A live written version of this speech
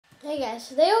Hey guys,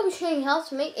 today I'll be showing you how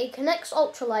to make a Connects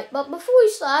Ultralight, but before we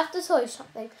start I have to tell you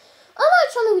something. On our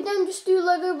channel we don't just do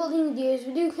Lego building videos,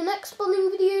 we do Connects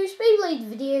building videos, Beyblade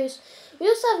videos. We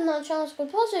also have another channel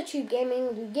called Parsatube Gaming.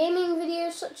 We do gaming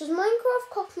videos such as Minecraft,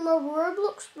 Coffee Mobile,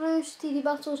 Roblox, Bloons, TD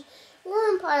Battles, War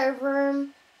Empire of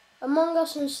Rome, Among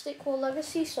Us and Stick War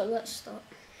Legacy, so let's start.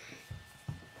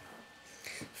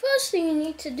 First thing you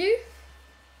need to do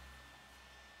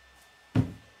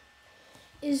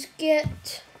is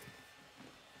get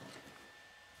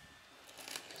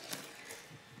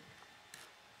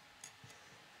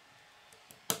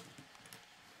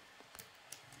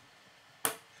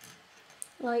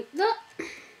like that,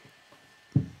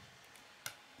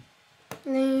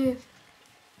 and then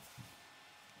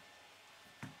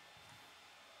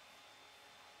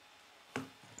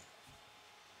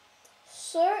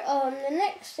the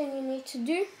next thing you need to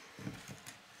do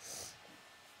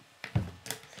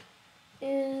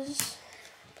is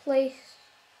place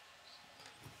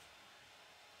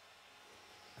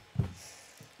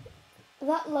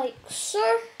that like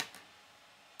so,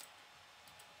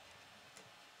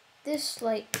 this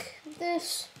like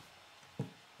this,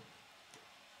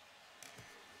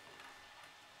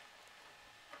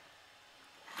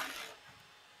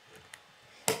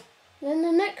 then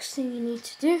the next thing you need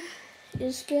to do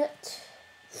is get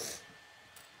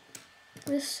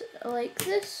this like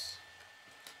this,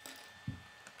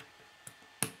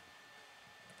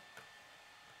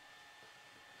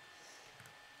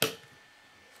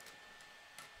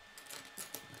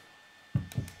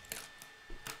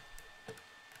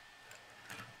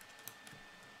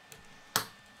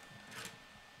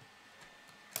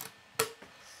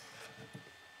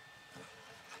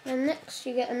 and next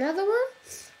you get another one.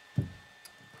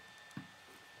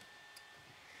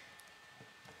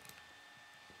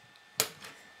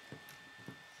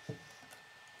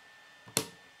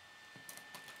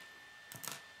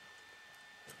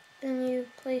 Then you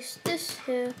place this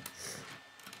here,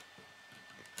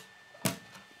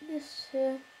 this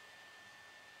here,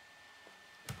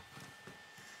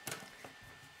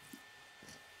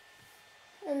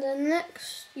 and then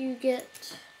next you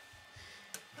get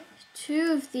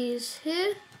two of these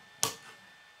here.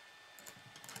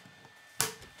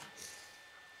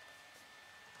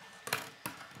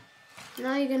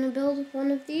 Now you're going to build one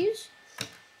of these,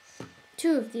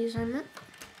 two of these I meant.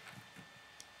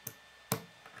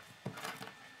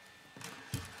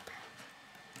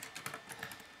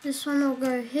 This one will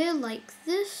go here like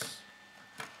this.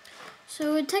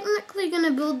 So we're technically going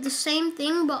to build the same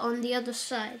thing but on the other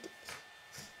side.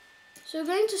 So we're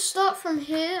going to start from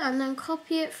here and then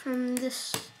copy it from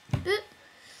this bit.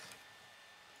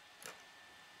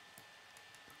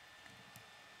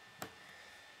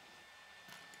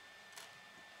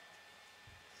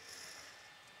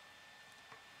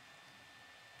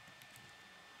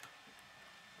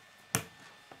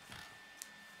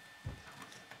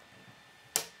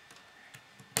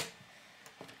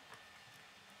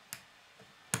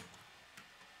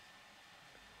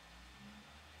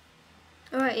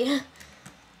 Alright, yeah.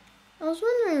 I was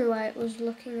wondering why it was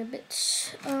looking a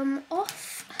bit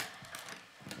off.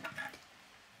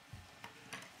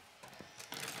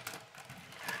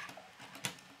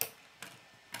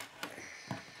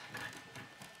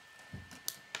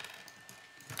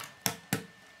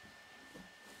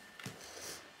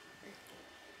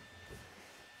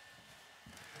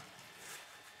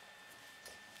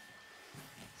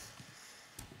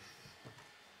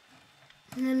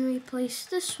 And then we place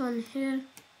this one here.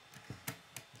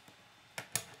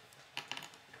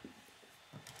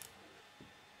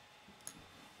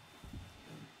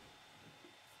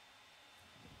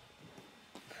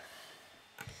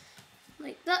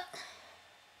 Like that.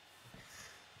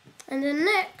 And then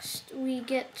next we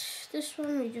get this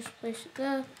one, we just place it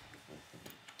there.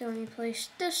 Then we place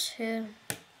this here.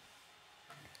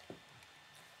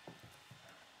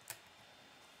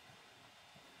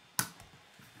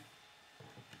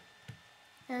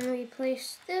 And we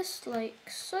place this like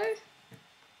so.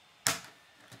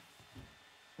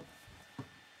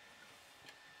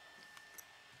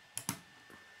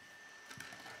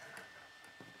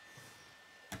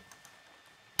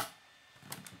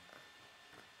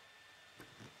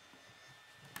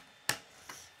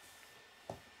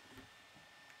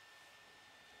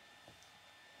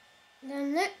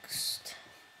 Then next,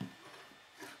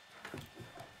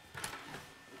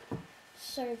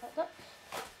 sorry about that.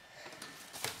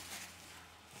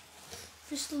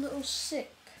 Just a little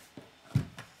sick.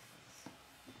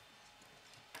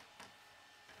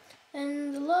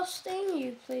 And the last thing,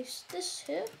 you place this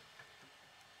here.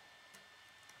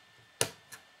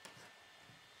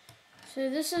 So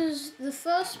this is the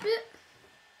first bit.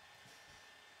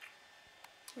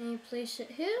 Then you place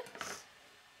it here.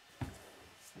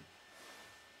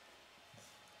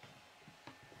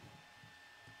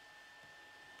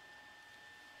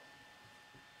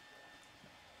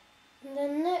 And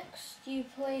then next you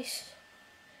place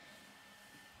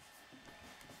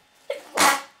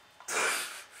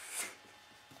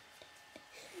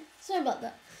sorry about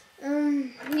that.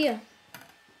 Yeah.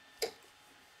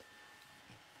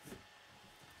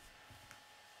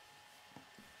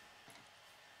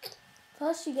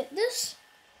 First you get this.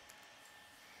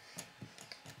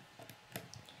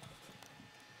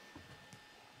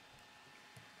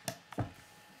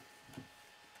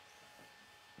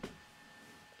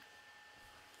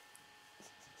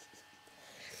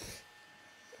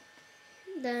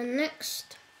 Then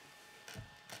next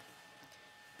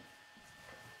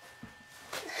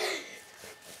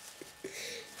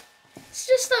it's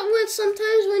just that word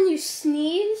sometimes when you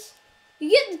sneeze, you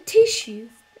get the tissue,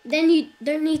 then you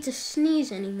don't need to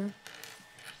sneeze anymore.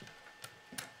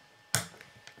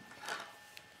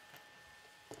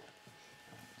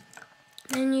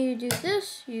 Then you do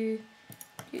this, you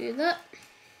do that,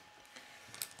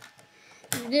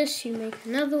 do this, you make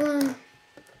another one.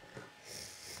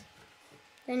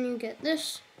 Then you get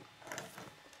this.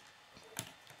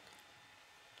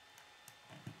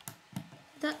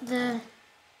 That there.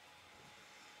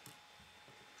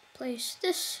 Place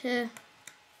this here.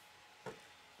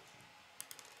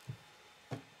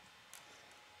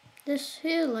 This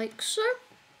here like so.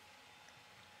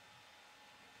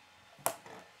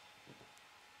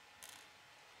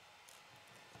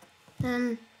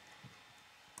 Then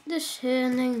this here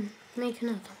and then make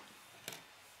another one.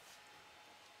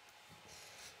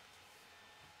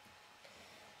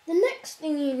 The next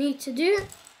thing you need to do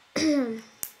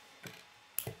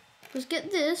is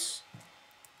get this,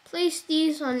 place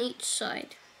these on each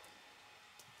side,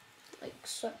 like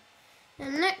so.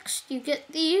 And next you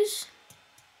get these,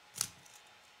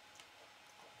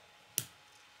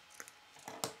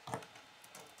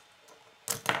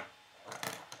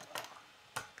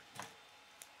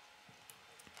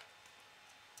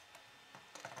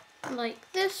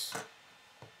 like this.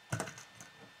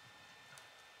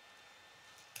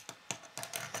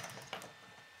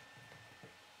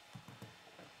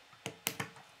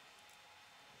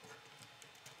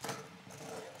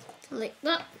 Like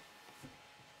that.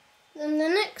 Then the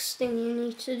next thing you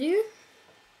need to do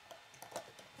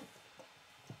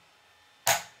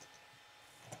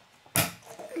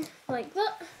like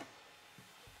that.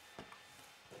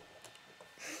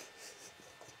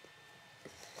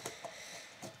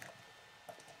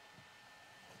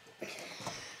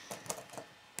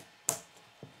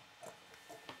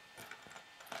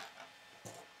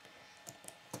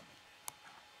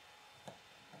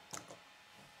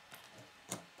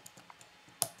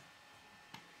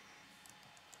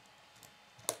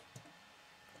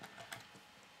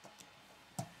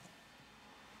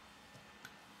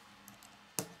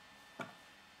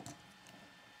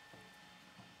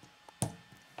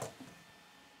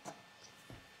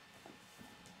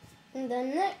 And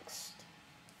then next,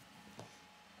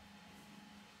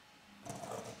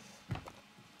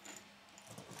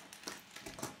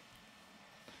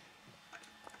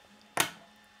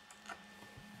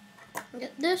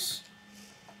 get this.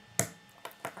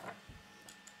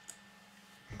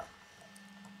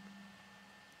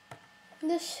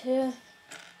 This here.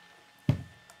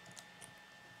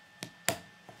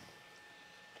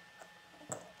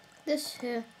 This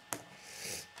here.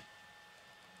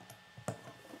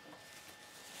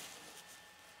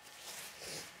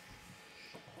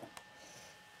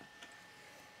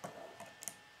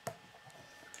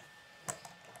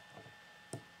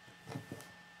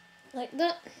 Like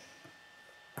that.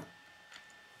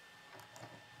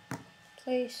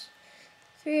 Place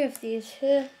 3 of these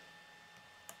here.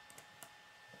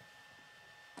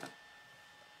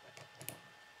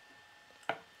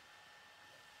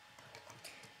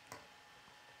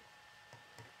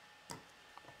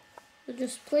 So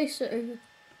just place it over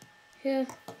here.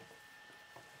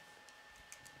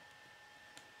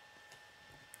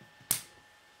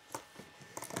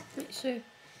 Right, so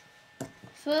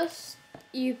first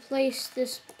you place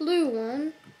this blue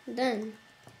one, then,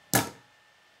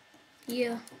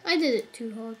 yeah, I did it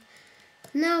too hard.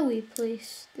 Now we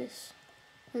place this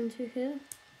onto here,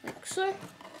 like so.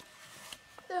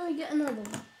 Then we get another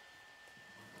one.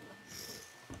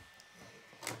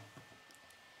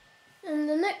 And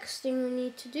the next thing we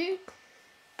need to do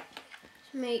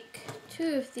is make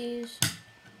 2 of these.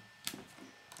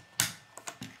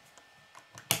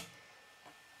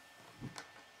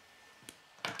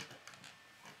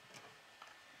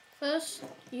 First,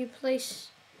 you place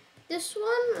this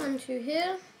one onto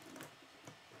here.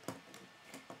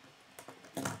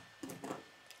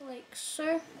 like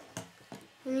so.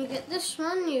 When you get this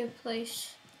one, you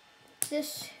place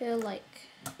this here like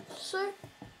so.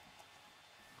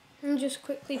 And just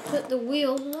quickly put the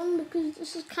wheels on because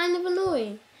this is kind of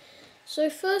annoying. So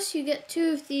first you get 2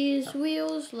 of these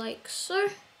wheels like so.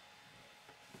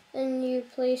 Then you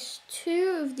place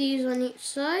 2 of these on each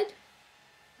side.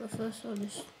 Well, first I'll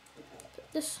just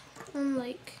put this on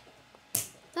like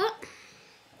that.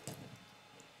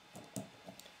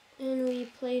 And we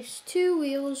place 2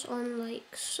 wheels on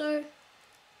like so.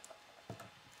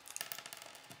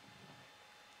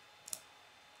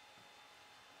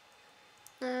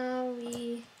 Now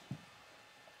we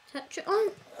attach it on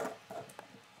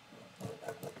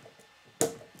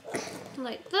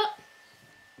like that.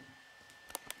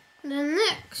 Then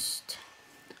next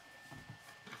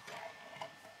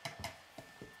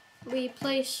we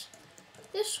place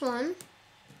this one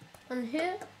on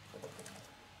here.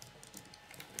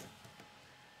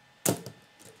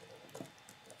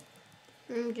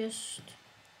 And just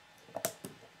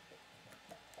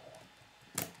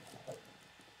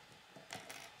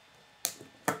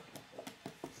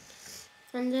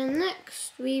and then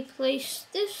next we place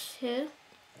this here,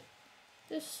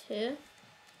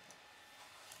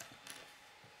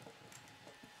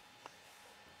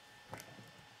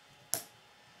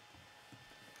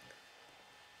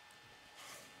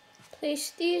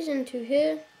 place these into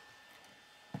here.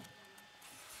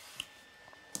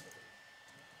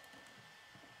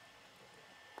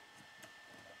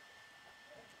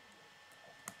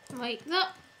 Like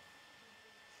that.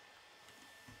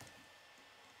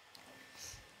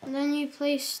 And then you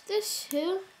place this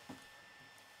here.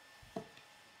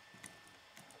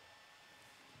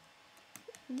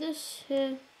 This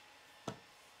here.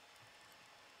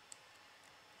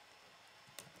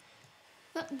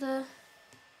 That there.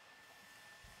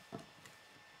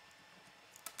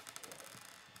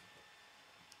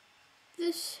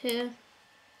 This here.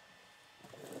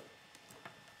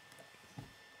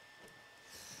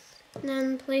 And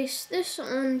then place this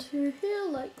onto here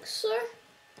like so.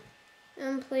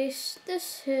 And place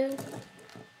this here.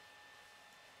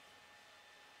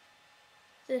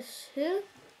 This here.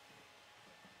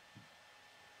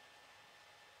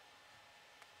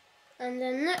 And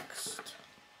then next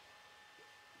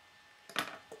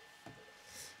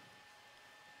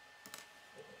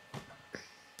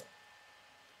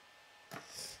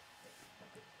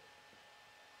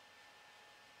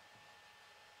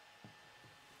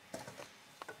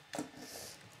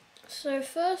so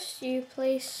first you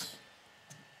place,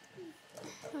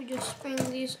 I just bring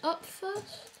these up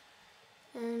first,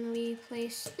 and we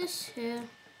place this here.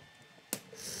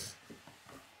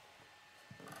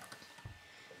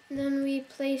 And then we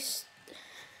place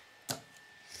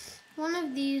one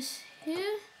of these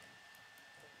here.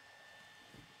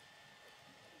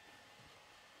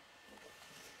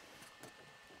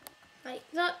 Like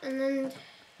that, and then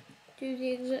do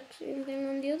the exact same thing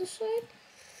on the other side.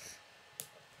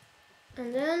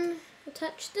 And then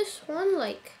attach this one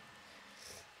like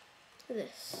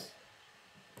this.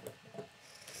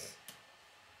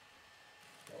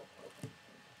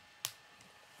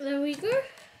 There we go.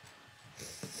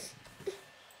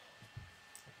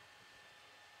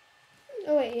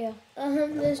 Oh wait, yeah.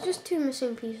 There's just 2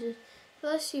 missing pieces.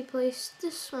 First you place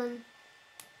this one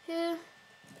here,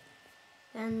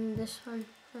 and this one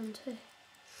onto.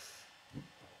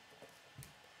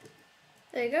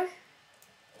 There you go.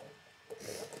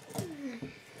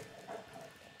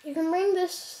 You can bring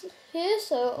this here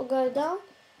so it'll go down,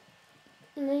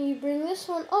 and then you bring this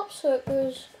one up so it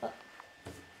goes up.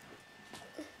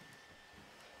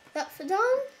 That for down,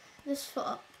 this for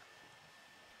up.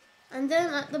 And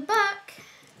then at the back,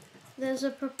 there's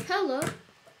a propeller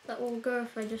that will go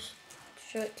if I just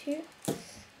show it to you.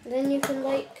 And then you can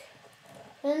like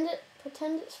bend it,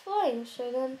 pretend it's flying.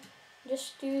 So then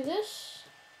just do this.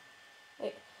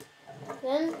 Wait.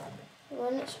 Then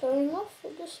when it's going off,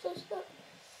 it just does that.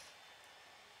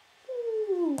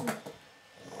 Ooh.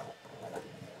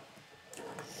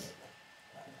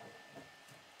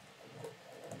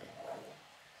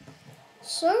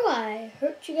 So I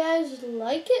hope you guys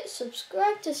like it.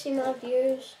 Subscribe to see more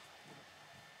videos.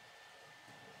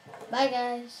 Bye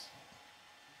guys.